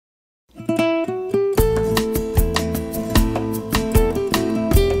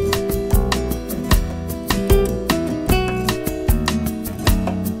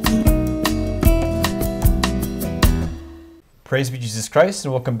Praise be Jesus Christ,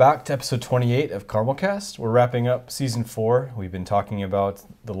 and welcome back to episode 28 of CarmelCast. We're wrapping up season 4. We've been talking about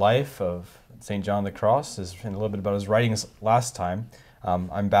the life of St. John the Cross and a little bit about his writings last time.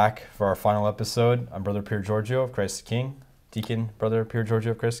 I'm back for our final episode. I'm Brother Pier Giorgio of Christ the King, Deacon Brother Pier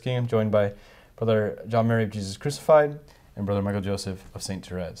Giorgio of Christ the King. I'm joined by Brother John Mary of Jesus Crucified and Brother Michael Joseph of St.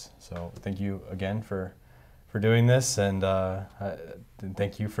 Therese. So thank you again for doing this, and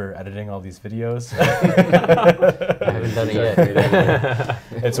thank you for editing all these videos. I haven't done it yet.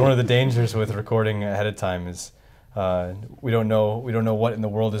 It's one of the dangers with recording ahead of time is we don't know what in the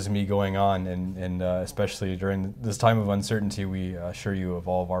world is going to be going on, and especially during this time of uncertainty, we assure you of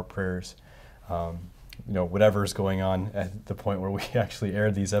all of our prayers. Whatever's going on at the point where we actually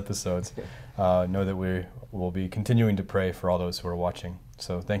air these episodes, know that we will be continuing to pray for all those who are watching.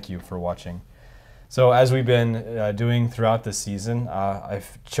 So thank you for watching. So as we've been doing throughout this season,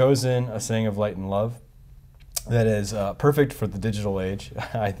 I've chosen a saying of light and love that is perfect for the digital age,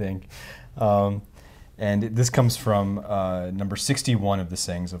 I think. And this comes from number 61 of the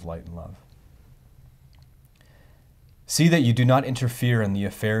sayings of light and love. See that you do not interfere in the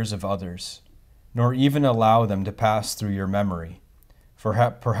affairs of others, nor even allow them to pass through your memory, for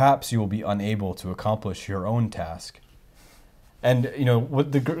perhaps you will be unable to accomplish your own task. And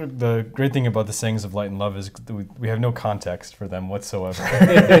what the great thing about the sayings of light and love is we have no context for them whatsoever.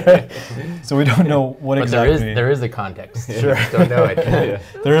 So we don't know what but exactly. There is a context. Sure. Don't know it.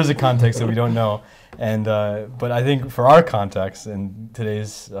 There is a context that we don't know, and but I think for our context in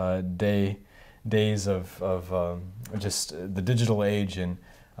today's days of just the digital age and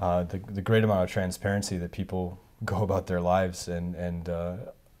the great amount of transparency that people go about their lives and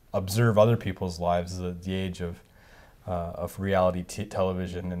observe other people's lives, the age of reality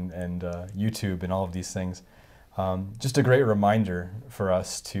television and YouTube and all of these things. Just a great reminder for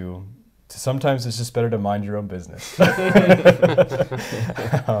us to sometimes it's just better to mind your own business.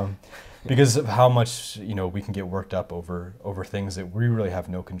 Because of how much we can get worked up over things that we really have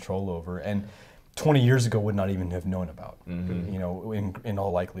no control over, and 20 years ago would not even have known about. In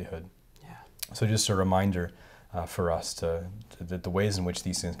all likelihood. Yeah. So just a reminder for us to the ways in which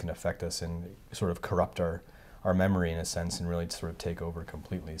these things can affect us and sort of corrupt our memory in a sense and really sort of take over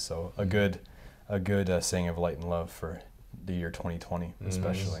completely. So a good saying of light and love for the year 2020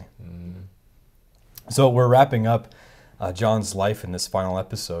 especially. So we're wrapping up John's life in this final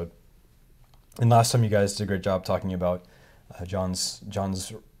episode. And last time you guys did a great job talking about John's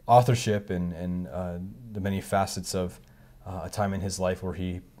authorship and the many facets of a time in his life where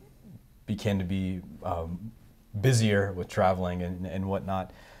he began to be busier with traveling and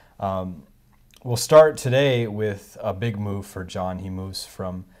whatnot. We'll start today with a big move for John. He moves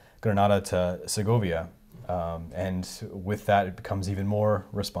from Granada to Segovia, and with that it becomes even more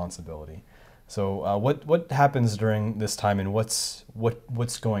responsibility. So what happens during this time, and what's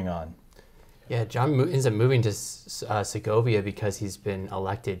going on? Yeah, John ends up moving to Segovia because he's been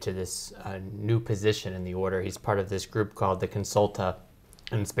elected to this new position in the order. He's part of this group called the Consulta,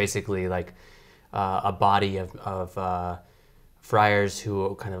 and it's basically like a body of friars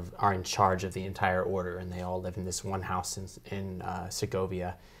who kind of are in charge of the entire order, and they all live in this one house in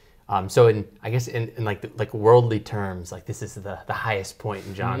Segovia. So in like worldly terms, like this is the highest point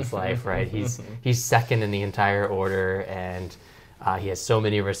in John's life, right? He's second in the entire order, and he has so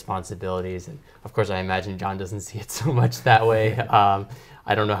many responsibilities. And of course, I imagine John doesn't see it so much that way.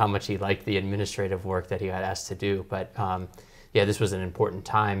 I don't know how much he liked the administrative work that he got asked to do, but yeah, this was an important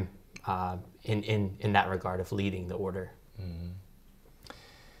time in that regard of leading the order.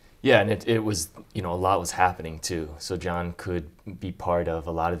 Yeah, and it was, a lot was happening too. So John could be part of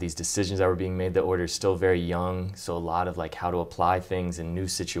a lot of these decisions that were being made. The order is still very young, so a lot of like how to apply things in new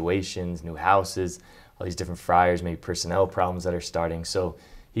situations, new houses, all these different friars, maybe personnel problems that are starting. So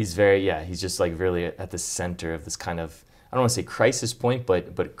he's he's just like really at the center of this kind of, I don't want to say crisis point,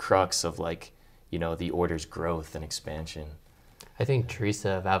 but crux of like, the order's growth and expansion. I think Teresa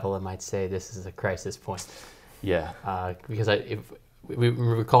of Avila might say this is a crisis point. Yeah. Because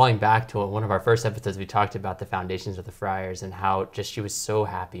we're calling back to one of our first episodes, we talked about the foundations of the friars and how just she was so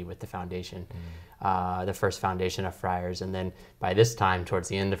happy with the foundation, the first foundation of friars. And then by this time, towards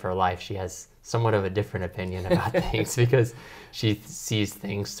the end of her life, she has somewhat of a different opinion about things because she sees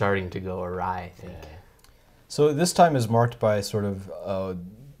things starting to go awry, I think. Yeah. So this time is marked by sort of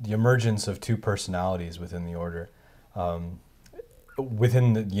the emergence of two personalities within the order.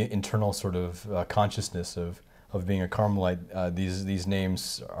 Within the internal sort of consciousness of being a Carmelite, these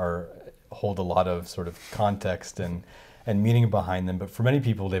names hold a lot of sort of context and meaning behind them, but for many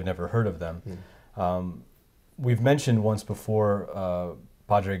people they've never heard of them. We've mentioned once before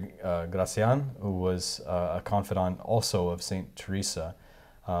Padre Gracian, who was a confidant also of Saint Teresa,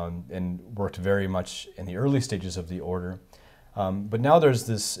 and worked very much in the early stages of the order. But now there's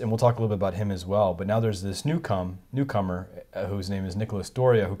this, and we'll talk a little bit about him as well. But now there's this newcomer whose name is Nicholas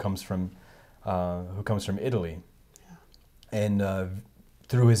Doria, who comes from Italy, and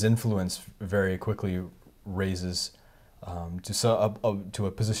through his influence, very quickly raises to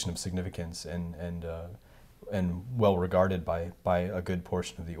a position of significance and well regarded by a good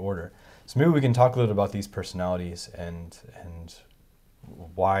portion of the order. So maybe we can talk a little about these personalities and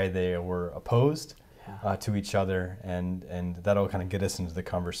why they were opposed to each other, and that'll kind of get us into the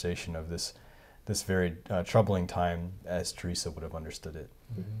conversation of this very troubling time as Teresa would have understood it.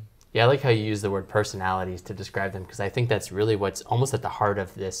 Mm-hmm. Yeah, I like how you use the word personalities to describe them, because I think that's really what's almost at the heart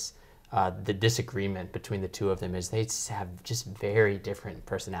of this, the disagreement between the two of them, is they have just very different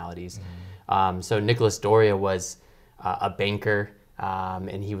personalities. Mm-hmm. So Nicholas Doria was a banker,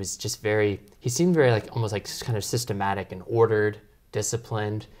 and he was just he seemed very like almost like kind of systematic and ordered,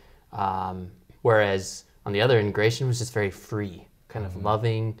 disciplined, whereas on the other end, Gratian was just very free, kind of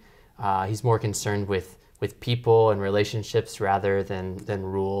loving. He's more concerned with people and relationships rather than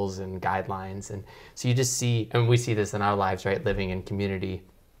rules and guidelines. And so you just see, and we see this in our lives, right? Living in community,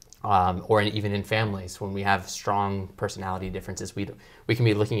 or even in families, when we have strong personality differences, we can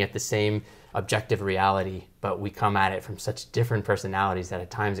be looking at the same objective reality, but we come at it from such different personalities that at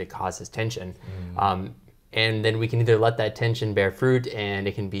times it causes tension. And then we can either let that tension bear fruit, and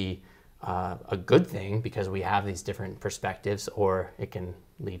it can be a good thing because we have these different perspectives, or it can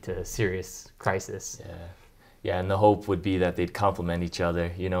lead to a serious crisis. Yeah, and the hope would be that they'd complement each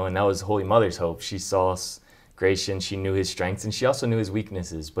other, and that was Holy Mother's hope. She saw Gratian, she knew his strengths, and she also knew his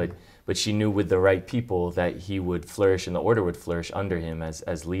weaknesses, but she knew with the right people that he would flourish and the order would flourish under him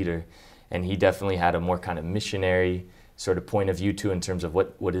as leader. And he definitely had a more kind of missionary sort of point of view too, in terms of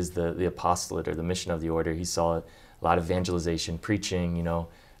what is the apostolate or the mission of the order. He saw a lot of evangelization, preaching,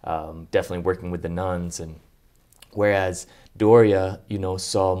 definitely working with the nuns. And whereas Doria,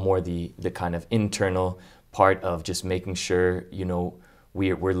 saw more the kind of internal part of just making sure,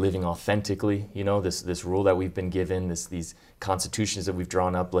 we're living authentically, this rule that we've been given, these constitutions that we've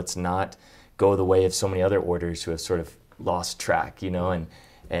drawn up. Let's not go the way of so many other orders who have sort of lost track,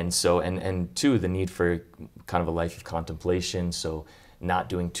 and so two, the need for kind of a life of contemplation, so not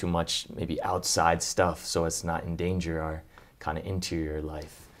doing too much maybe outside stuff so as not endanger our kind of interior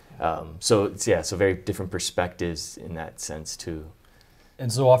life. So very different perspectives in that sense too.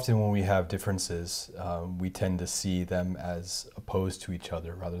 And so often when we have differences, we tend to see them as opposed to each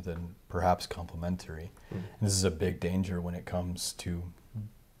other rather than perhaps complementary. And this is a big danger when it comes to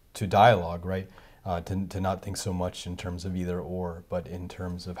dialogue, right? To not think so much in terms of either or, but in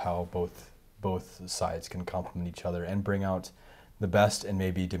terms of how both sides can complement each other and bring out the best and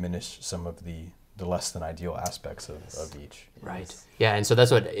maybe diminish some of the less than ideal aspects of each. Right. Yeah, and so that's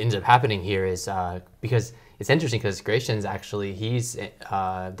what ends up happening here is because it's interesting because Gratian's actually, he's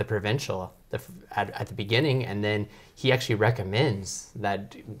the provincial at the beginning, and then he actually recommends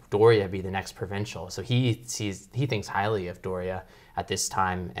that Doria be the next provincial. So he thinks highly of Doria at this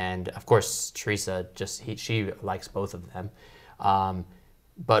time, and of course Teresa she likes both of them.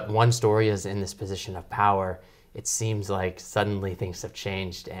 But once Doria's in this position of power, it seems like suddenly things have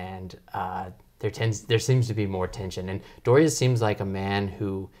changed, and there seems to be more tension. And Doria seems like a man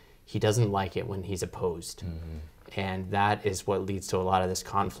who he doesn't like it when he's opposed. Mm-hmm. And that is what leads to a lot of this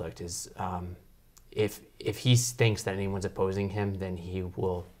conflict is if he thinks that anyone's opposing him, then he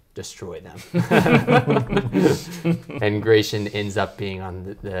will destroy them. And Gratian ends up being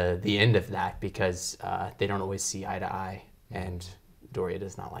on the end of that because they don't always see eye to eye, and Doria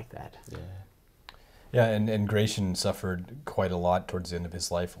does not like that. Yeah, and Gratian suffered quite a lot towards the end of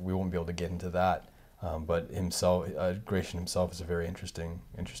his life. We won't be able to get into that, but Gratian himself is a very interesting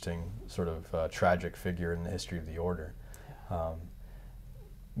sort of tragic figure in the history of the order.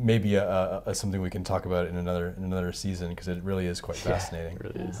 Maybe something we can talk about in another season because it really is quite fascinating. It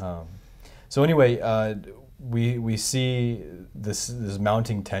really is. So anyway, we see this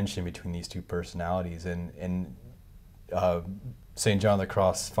mounting tension between these two personalities, and St. John of the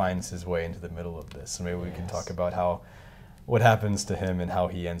Cross finds his way into the middle of this. So maybe we can talk about what happens to him and how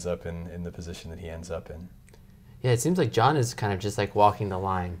he ends up in the position that he ends up in. Yeah, it seems like John is kind of just like walking the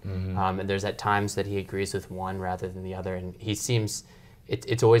line. Mm-hmm. And there's at times that he agrees with one rather than the other. And he seems,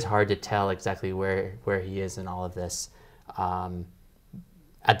 it's always hard to tell exactly where he is in all of this.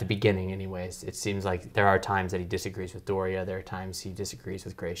 At the beginning anyways, it seems like there are times that he disagrees with Doria, there are times he disagrees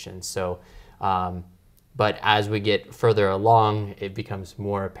with Gratian. So, but as we get further along, it becomes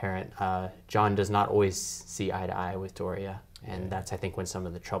more apparent. John does not always see eye to eye with Doria. And that's, I think, when some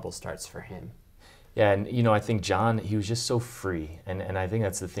of the trouble starts for him. Yeah, and I think John, he was just so free, and I think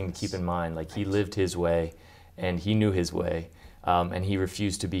that's the thing to keep in mind. Like, he lived his way, and he knew his way, and he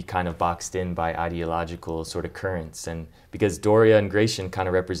refused to be kind of boxed in by ideological sort of currents. And because Doria and Gratian kind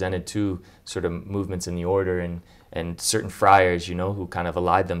of represented two sort of movements in the order, and certain friars, who kind of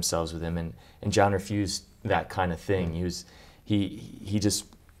allied themselves with him, and John refused that kind of thing. He just,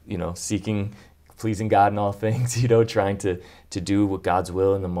 seeking, pleasing God in all things, trying to do what God's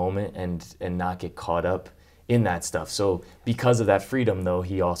will in the moment and not get caught up in that stuff. So because of that freedom, though,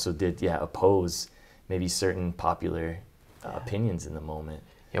 he also did, oppose maybe certain popular opinions in the moment.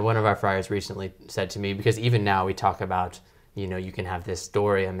 Yeah, one of our friars recently said to me, because even now we talk about, you can have this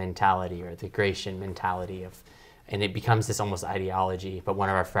Doria mentality or the Gratian mentality and it becomes this almost ideology. But one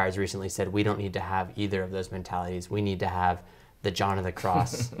of our friars recently said, we don't need to have either of those mentalities. We need to have the John of the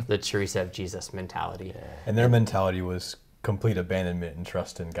Cross, the Teresa of Jesus mentality. Yeah. And their mentality was complete abandonment and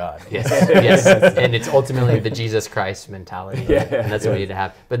trust in God. Yes, yes. And it's ultimately the Jesus Christ mentality. And that's what we need to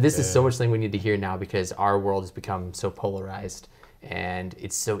have. But this is so much thing we need to hear now, because our world has become so polarized, and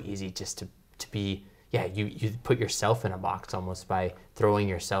it's so easy just to be, you put yourself in a box almost by throwing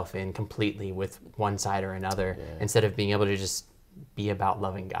yourself in completely with one side or another, instead of being able to just be about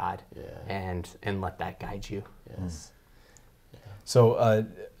loving God and let that guide you. Yes. So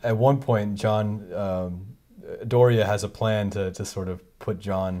at one point, John, Doria has a plan to sort of put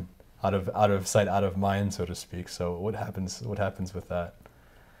John out of sight, out of mind, so to speak. So what happens with that?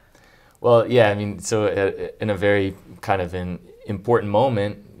 Well, so in a very kind of an important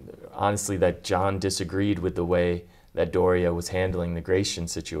moment, honestly, that John disagreed with the way that Doria was handling the Gratian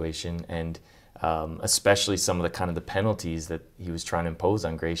situation, and especially some of the penalties that he was trying to impose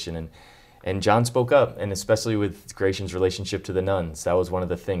on Gratian. And John spoke up, and especially with Gratian's relationship to the nuns. That was one of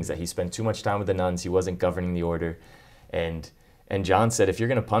the things, that he spent too much time with the nuns. He wasn't governing the order. And John said, if you're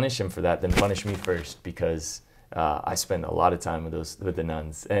going to punish him for that, then punish me first, because I spent a lot of time with the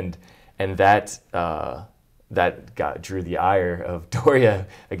nuns. And that drew the ire of Doria,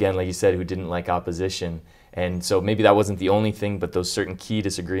 again, like you said, who didn't like opposition. And so maybe that wasn't the only thing, but those certain key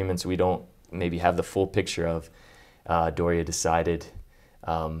disagreements we don't maybe have the full picture of. Doria decided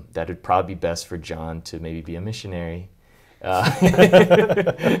that it'd probably be best for John to maybe be a missionary.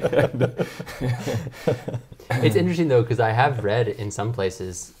 It's interesting, though, because I have read in some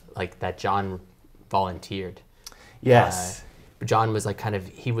places like that John volunteered. Yes. John was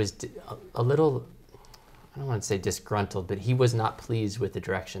he was a little, I don't want to say disgruntled, but he was not pleased with the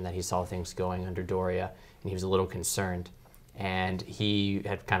direction that he saw things going under Doria, and he was a little concerned. And he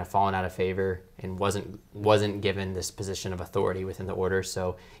had kind of fallen out of favor and wasn't given this position of authority within the order.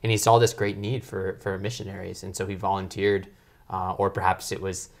 So, and he saw this great need for missionaries, and so he volunteered, or perhaps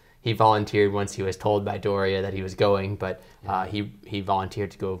he volunteered once he was told by Doria that he was going, but he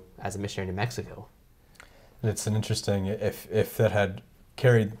volunteered to go as a missionary to Mexico. It's an interesting, if that had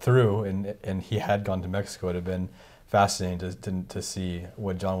carried through and he had gone to Mexico, it would have been fascinating to see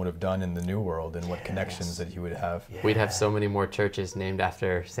what John would have done in the New World and what connections that he would have. Yeah. We'd have so many more churches named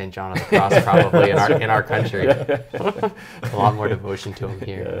after St. John of the Cross probably in our country. A lot more devotion to him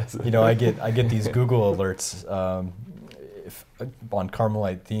here. I get these Google alerts on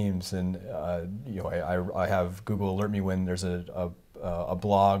Carmelite themes, and I have Google alert me when there's a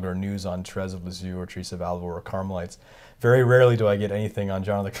blog or news on Therese of Lisieux or Teresa of Avila or Carmelites. Very rarely do I get anything on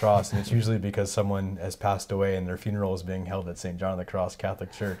John of the Cross, and it's usually because someone has passed away and their funeral is being held at St. John of the Cross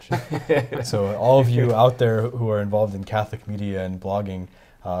Catholic Church. So all of you out there who are involved in Catholic media and blogging,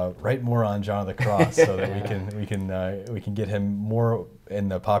 write more on John of the Cross so that we can get him more in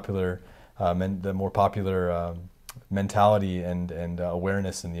the more popular mentality and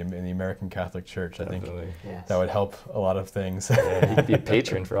awareness in the American Catholic Church. Definitely. I think that would help a lot of things. He could be a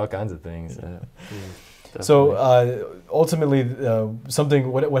patron for all kinds of things. So ultimately,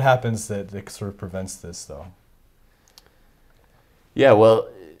 what happens that sort of prevents this, though? Yeah, well,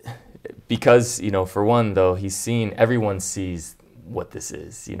 because for one, though, everyone sees what this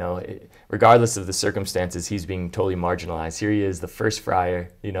is. Regardless of the circumstances, he's being totally marginalized. Here he is, the first friar.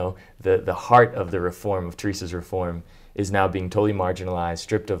 The heart of the reform, of Teresa's reform, is now being totally marginalized,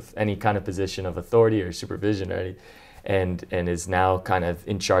 stripped of any kind of position of authority or supervision or anything. And is now kind of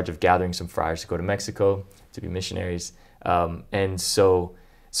in charge of gathering some friars to go to Mexico to be missionaries. And so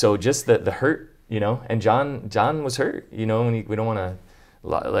just the hurt, and John was hurt, and we don't want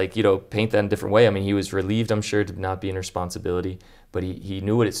to paint that in a different way. I mean, he was relieved, I'm sure, to not be in responsibility, but he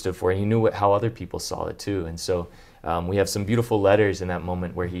knew what it stood for, and he knew how other people saw it too. And so we have some beautiful letters in that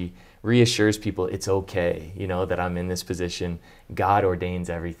moment where he reassures people it's okay, that I'm in this position. God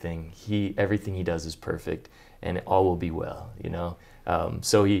ordains everything. Everything he does is perfect. and all will be well, you know.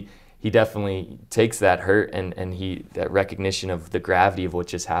 So he definitely takes that hurt and that recognition of the gravity of what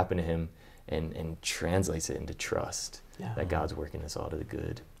just happened to him and translates it into trust that God's working us all to the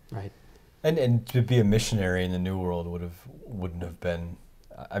good. Right. And to be a missionary in the New World wouldn't have been,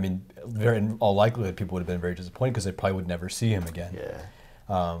 I mean, in all likelihood, people would have been very disappointed because they probably would never see him again.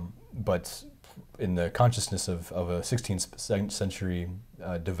 Yeah. But in the consciousness of a 16th century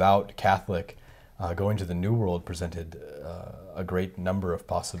devout Catholic, going to the New World presented a great number of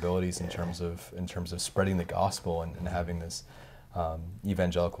possibilities in terms of spreading the gospel and having this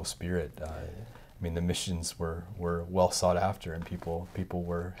evangelical spirit. I mean, the missions were well sought after, and people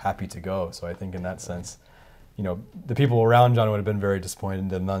were happy to go. So I think in that sense, you know, the people around John would have been very disappointed,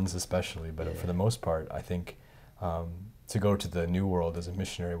 the nuns especially. But for the most part, I think to go to the New World as a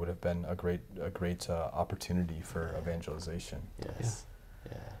missionary would have been a great opportunity for evangelization. Yes.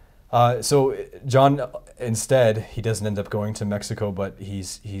 So John, instead, he doesn't end up going to Mexico, but he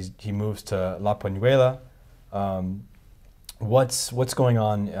moves to La Peñuela. What's going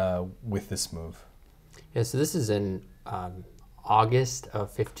on with this move? Yeah, so this is in August of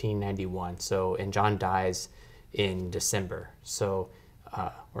 1591. So, and John dies in December. So,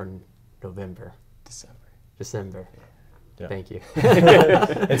 or November. December. Yeah. Thank you.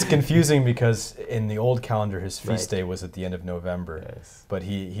 It's confusing because in the old calendar, his feast day was at the end of November, but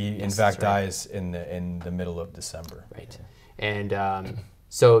he in fact dies in the middle of December. Right, and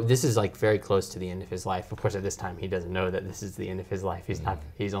so this is like very close to the end of his life. Of course, at this time, he doesn't know that this is the end of his life. He's not.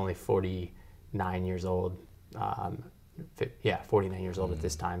 He's only 49 years old. 49 years old at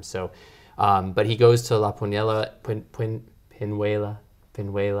this time. So, but he goes to La Peñuela,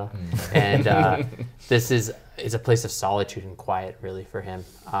 and this is a place of solitude and quiet, really, for him.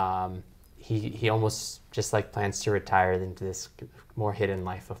 He almost just like plans to retire into this more hidden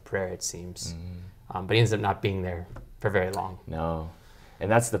life of prayer, it seems. But he ends up not being there for very long. No.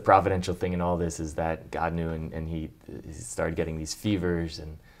 And that's the providential thing in all this, is that God knew, and he started getting these fevers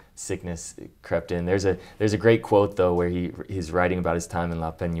and sickness crept in. There's a great quote though where he's writing about his time in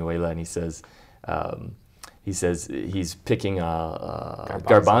La Peñuela, and he says he's picking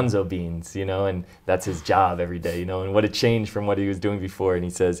garbanzo beans, you know, and that's his job every day, you know, and what a change from what he was doing before. And he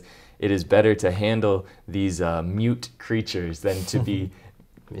says, it is better to handle these mute creatures than to be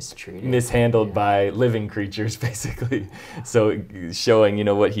mishandled by living creatures, basically. So showing, you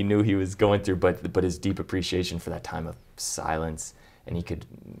know, what he knew he was going through, but his deep appreciation for that time of silence. And he could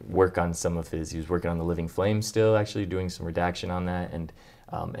work on he was working on the Living Flame still, actually doing some redaction on that, and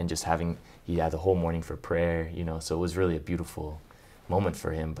just he had the whole morning for prayer, you know, so it was really a beautiful moment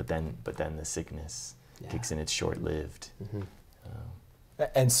for him, but then the sickness kicks in, it's short-lived.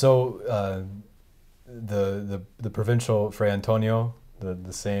 And so the provincial Fray Antonio,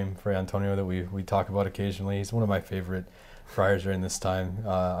 the same Fray Antonio that we talk about occasionally, he's one of my favorite friars during this time.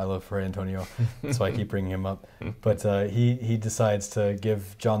 I love Fray Antonio, that's why I keep bringing him up. But he decides to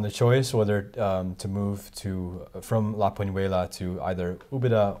give John the choice whether to move from La Peñuela to either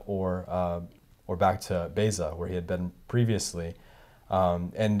Úbeda or back to Beza, where he had been previously.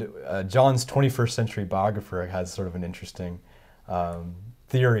 And John's 21st century biographer has sort of an interesting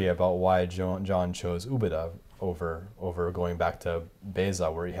theory about why John chose Úbeda over going back to Beza,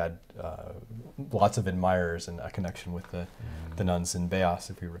 where he had lots of admirers and a connection with the nuns in Beas,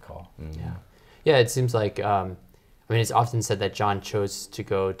 if you recall. Yeah. It seems like it's often said that John chose to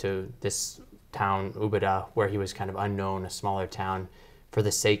go to this town Úbeda, where he was kind of unknown, a smaller town, for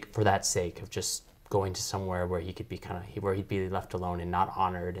that sake of just going to somewhere where he could be where he'd be left alone and not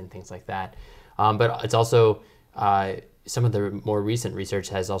honored and things like that. But it's also some of the more recent research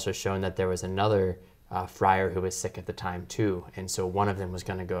has also shown that there was another friar who was sick at the time too, and so one of them was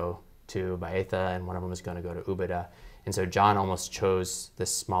going to go to Baeza and one of them was going to go to Úbeda, and so John almost chose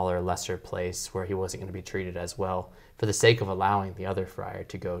this smaller, lesser place where he wasn't going to be treated as well, for the sake of allowing the other friar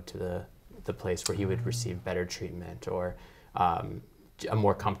to go to the place where he would receive better treatment or a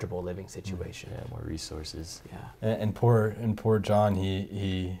more comfortable living situation. Yeah, more resources. Yeah. And poor John,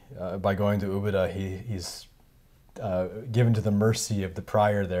 he by going to Úbeda, he's given to the mercy of the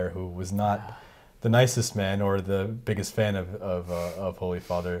prior there, who was not the nicest man or the biggest fan of Holy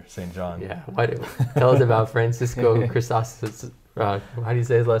Father St. John. Yeah. Tell us about Francisco Chrysostom. How do you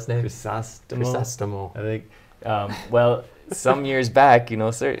say his last name? Chrysostomo. I think. Well, some years back,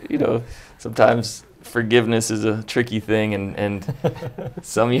 sometimes forgiveness is a tricky thing, and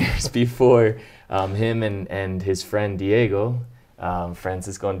some years before, him and his friend Diego,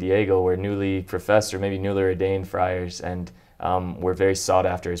 Francisco and Diego, were newly ordained friars, and were very sought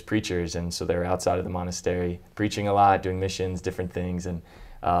after as preachers, and so they were outside of the monastery preaching a lot, doing missions, different things, and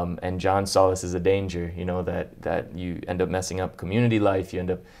And John saw this as a danger, you know, that you end up messing up community life, you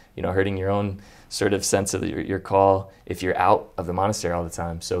end up, you know, hurting your own sort of sense of your call if you're out of the monastery all the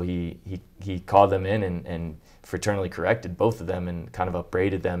time. So he called them in and fraternally corrected both of them and kind of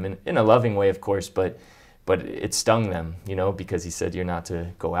upbraided them in a loving way, of course, but it stung them, you know, because he said you're not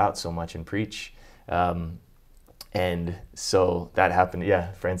to go out so much and preach. And so that happened.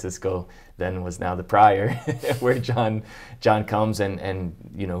 Yeah, Francisco then was now the prior, where John comes and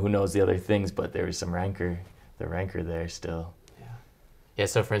you know, who knows the other things, but there was some rancor there still. Yeah.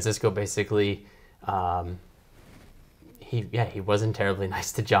 So Francisco basically, he wasn't terribly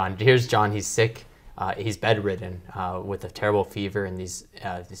nice to John. Here's John. He's sick. He's bedridden with a terrible fever and these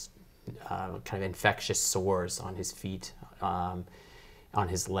kind of infectious sores on his feet. On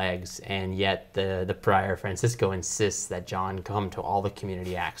his legs, and yet the prior Francisco insists that John come to all the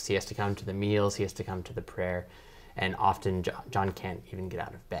community acts. He has to come to the meals, he has to come to the prayer, and often John can't even get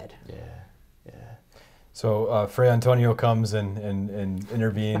out of bed. Yeah. So Fray Antonio comes and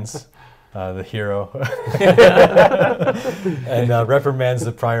intervenes, the hero, and reprimands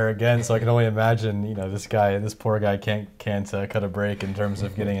the prior again. So I can only imagine, you know, this poor guy can't cut a break in terms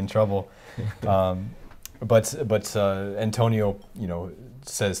of getting in trouble. But Antonio, you know,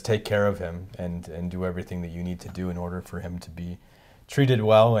 says take care of him and do everything that you need to do in order for him to be treated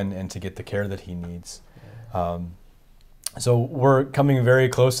well and to get the care that he needs. So we're coming very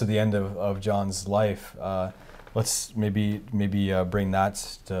close to the end of John's life. Let's maybe bring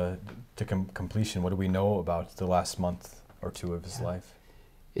that to completion. What do we know about the last month or two of his life?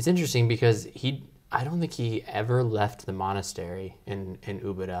 It's interesting because I don't think he ever left the monastery in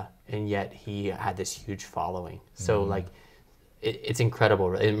Ubeda, and yet he had this huge following. So like, it's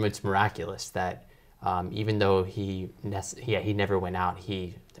incredible. It's miraculous that even though he never went out,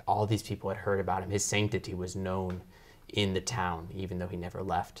 all these people had heard about him. His sanctity was known in the town, even though he never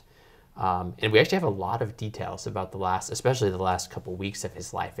left. And we actually have a lot of details about especially the last couple weeks of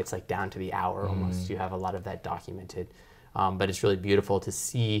his life. It's like down to the hour almost. You have a lot of that documented. But it's really beautiful to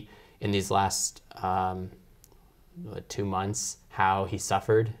see in these last 2 months how he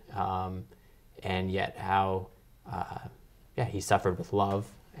suffered, and yet how he suffered with love,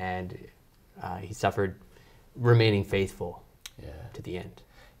 and he suffered remaining faithful to the end.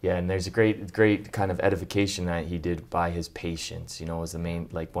 Yeah, and there's a great kind of edification that he did by his patience. You know, was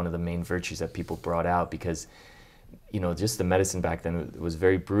one of the main virtues that people brought out, because, you know, just the medicine back then was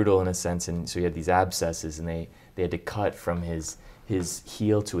very brutal in a sense, and so he had these abscesses, and they had to cut from his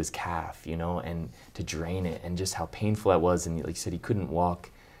heel to his calf, you know, and to drain it, and just how painful that was. And like you said, he couldn't walk,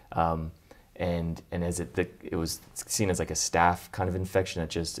 and as it was seen as like a staph kind of infection and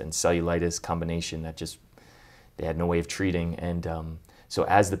cellulitis combination that just they had no way of treating. And so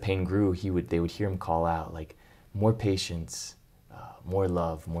as the pain grew, they would hear him call out like, more patience, more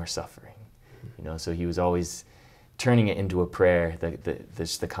love, more suffering, you know. So he was always turning it into a prayer,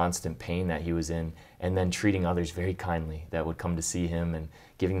 the constant pain that he was in, and then treating others very kindly that would come to see him and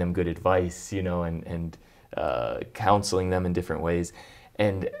giving them good advice, you know, and counseling them in different ways.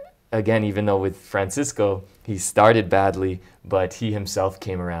 And again, even though with Francisco, he started badly, but he himself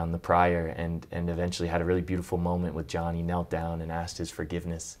came around, the prior, and eventually had a really beautiful moment with John. He knelt down and asked his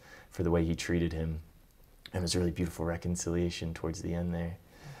forgiveness for the way he treated him. And it was a really beautiful reconciliation towards the end there.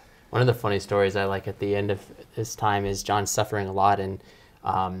 One of the funny stories I like at the end of this time is John's suffering a lot, and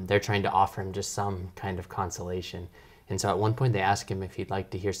they're trying to offer him just some kind of consolation. And so at one point they ask him if he'd like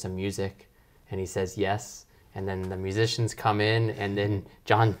to hear some music, and he says yes. And then the musicians come in, and then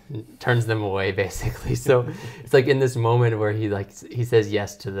John turns them away, basically. So it's like in this moment where he says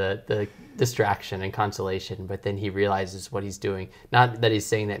yes to the distraction and consolation, but then he realizes what he's doing. Not that he's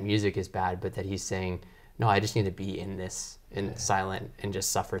saying that music is bad, but that he's saying, no, I just need to be in this, silent, and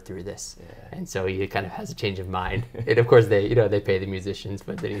just suffer through this. Yeah. And so he kind of has a change of mind. And of course they pay the musicians,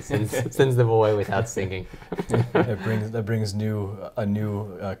 but then he sends them away without singing. That brings a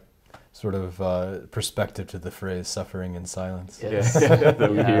new sort of perspective to the phrase "suffering in silence." Yes. That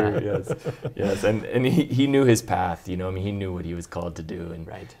we hear. Yes. And he knew his path. You know, I mean, he knew what he was called to do,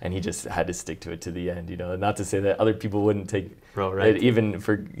 and he just had to stick to it to the end. You know, not to say that other people wouldn't take it, even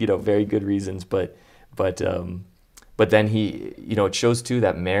for very good reasons, but then he, it shows too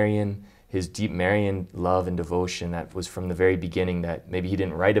that his deep Marian love and devotion that was from the very beginning, that maybe he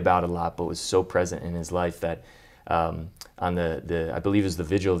didn't write about a lot, but was so present in his life that on I believe it was the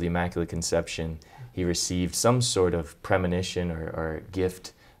vigil of the Immaculate Conception, he received some sort of premonition or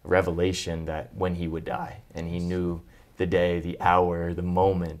gift, revelation that when he would die, and he knew the day, the hour, the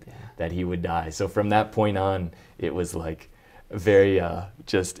moment that he would die. So from that point on, it was like very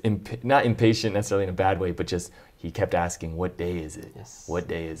just not impatient necessarily in a bad way, but just he kept asking, "What day is it? Yes. What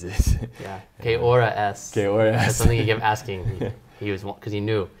day is it?" Yeah. Que hora es? Que hora es? That's something he kept asking. He was, because he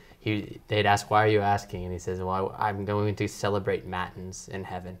knew. They'd ask, "Why are you asking?" And he says, "Well, I'm going to celebrate matins in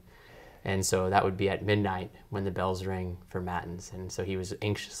heaven." And so that would be at midnight when the bells ring for matins. And so he was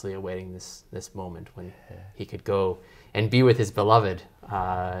anxiously awaiting this moment when he could go and be with his beloved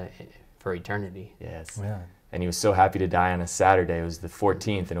for eternity. Yes. Yeah. And he was so happy to die on a Saturday. It was the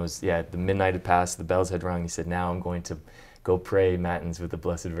 14th, and it was, the midnight had passed, the bells had rung. He said, "Now I'm going to go pray matins with the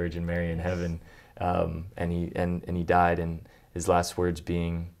Blessed Virgin Mary in heaven." And he died, and his last words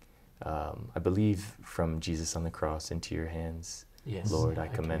being, I believe, from Jesus on the cross, "Into your hands, Yes. Lord, I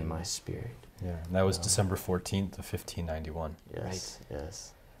commend my spirit." Yeah, and that was December 14th of 1591. Yes, Right.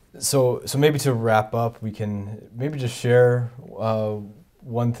 yes. So maybe to wrap up, we can maybe just share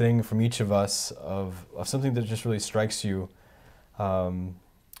one thing from each of us of something that just really strikes you.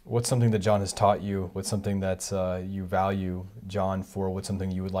 What's something that John has taught you? What's something that you value John for? What's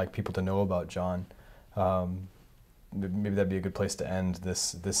something you would like people to know about John? Maybe that'd be a good place to end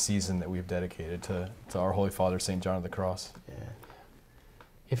this season that we've dedicated to our Holy Father, St. John of the Cross. Yeah.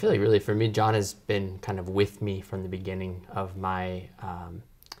 I feel like really for me, John has been kind of with me from the beginning of my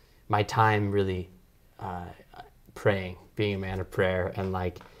my time really praying, being a man of prayer, and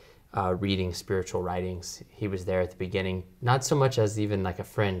reading spiritual writings. He was there at the beginning, not so much as even like a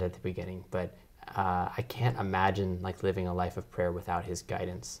friend at the beginning, but I can't imagine living a life of prayer without his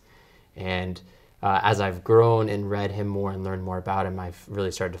guidance. And as I've grown and read him more and learned more about him, I've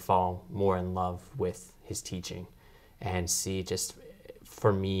really started to fall more in love with his teaching and see just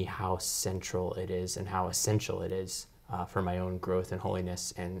for me how central it is and how essential it is for my own growth and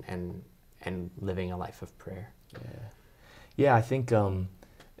holiness and living a life of prayer. Yeah, I think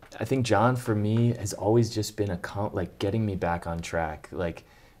John for me has always just been getting me back on track. Like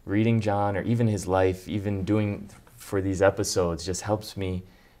reading John or even his life, even doing for these episodes just helps me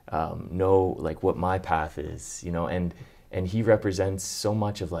know what my path is, and he represents so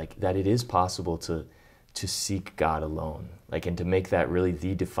much of that it is possible to seek God alone, and to make that really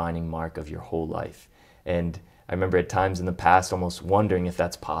the defining mark of your whole life. And I remember at times in the past almost wondering if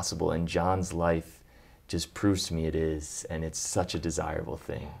that's possible, and John's life just proves to me it is, and it's such a desirable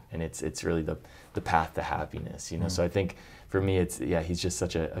thing, and it's really the path to happiness, So I think for me he's just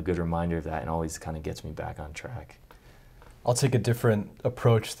such a good reminder of that, and always kind of gets me back on track. I'll take a different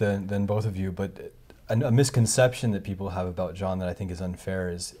approach than both of you, but a misconception that people have about John that I think is unfair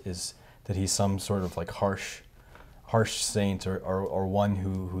is that he's some sort of harsh saint or one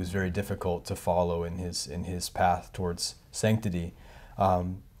who's very difficult to follow in his path towards sanctity,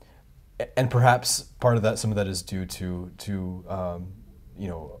 and perhaps part of that, some of that is due to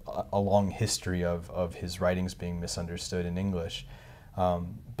a long history of his writings being misunderstood in English.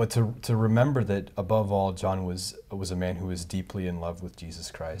 But to remember that above all, John was a man who was deeply in love with Jesus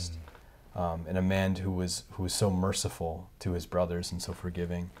Christ, and a man who was so merciful to his brothers and so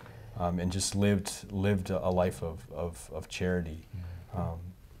forgiving, and just lived a life of charity,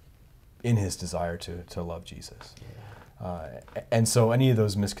 in his desire to love Jesus. And so any of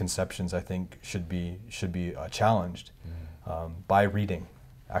those misconceptions, I think, should be challenged by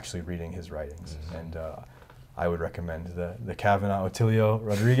actually reading his writings. And I would recommend the Kavanaugh Otilio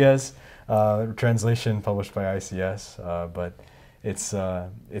Rodriguez translation published by ICS. But it's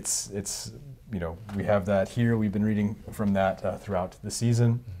we have that here. We've been reading from that throughout the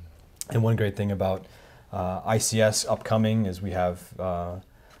season. And one great thing about ICS upcoming is we have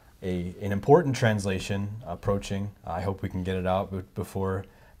an important translation approaching. I hope we can get it out before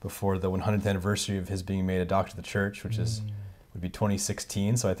the 100th anniversary of his being made a doctor of the church, which would be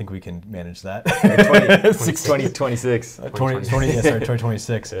 2016. So I think we can manage that. 2026.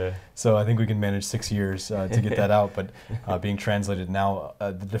 2026. Yeah. So I think we can manage 6 years to get that out. But being translated now,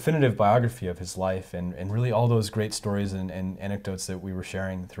 the definitive biography of his life and really all those great stories and anecdotes that we were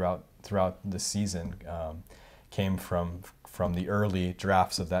sharing throughout the season came from the early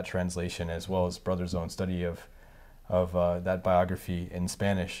drafts of that translation, as well as Brother's own study of that biography in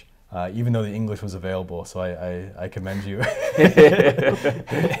Spanish, even though the English was available. So I commend you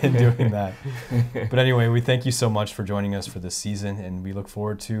in doing that. But anyway, we thank you so much for joining us for this season, and we look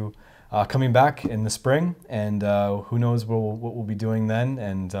forward to coming back in the spring, and who knows what we'll be doing then.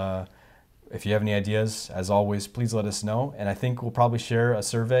 And if you have any ideas, as always, please let us know. And I think we'll probably share a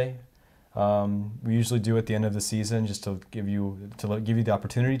survey. We usually do at the end of the season, just to give you the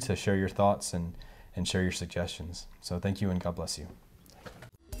opportunity to share your thoughts and share your suggestions. So thank you, and God bless you.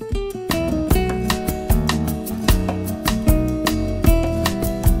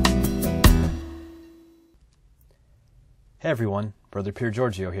 Hey everyone, Brother Pier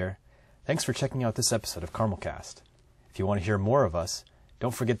Giorgio here. Thanks for checking out this episode of CarmelCast. If you want to hear more of us,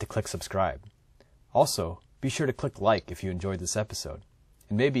 don't forget to click subscribe. Also, be sure to click like if you enjoyed this episode,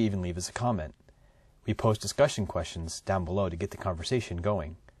 and maybe even leave us a comment. We post discussion questions down below to get the conversation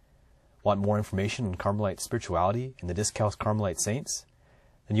going. Want more information on Carmelite spirituality and the Discalced Carmelite Saints?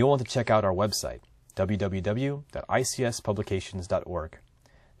 Then you'll want to check out our website, www.icspublications.org.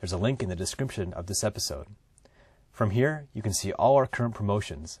 There's a link in the description of this episode. From here, you can see all our current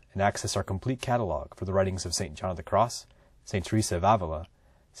promotions and access our complete catalog for the writings of St. John of the Cross, St. Teresa of Avila,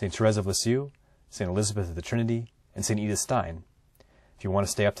 St. Therese of Lisieux, St. Elizabeth of the Trinity, and St. Edith Stein. If you want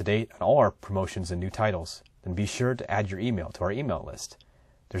to stay up to date on all our promotions and new titles, then be sure to add your email to our email list.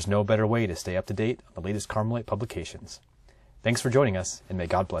 There's no better way to stay up to date on the latest Carmelite publications. Thanks for joining us, and may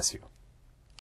God bless you.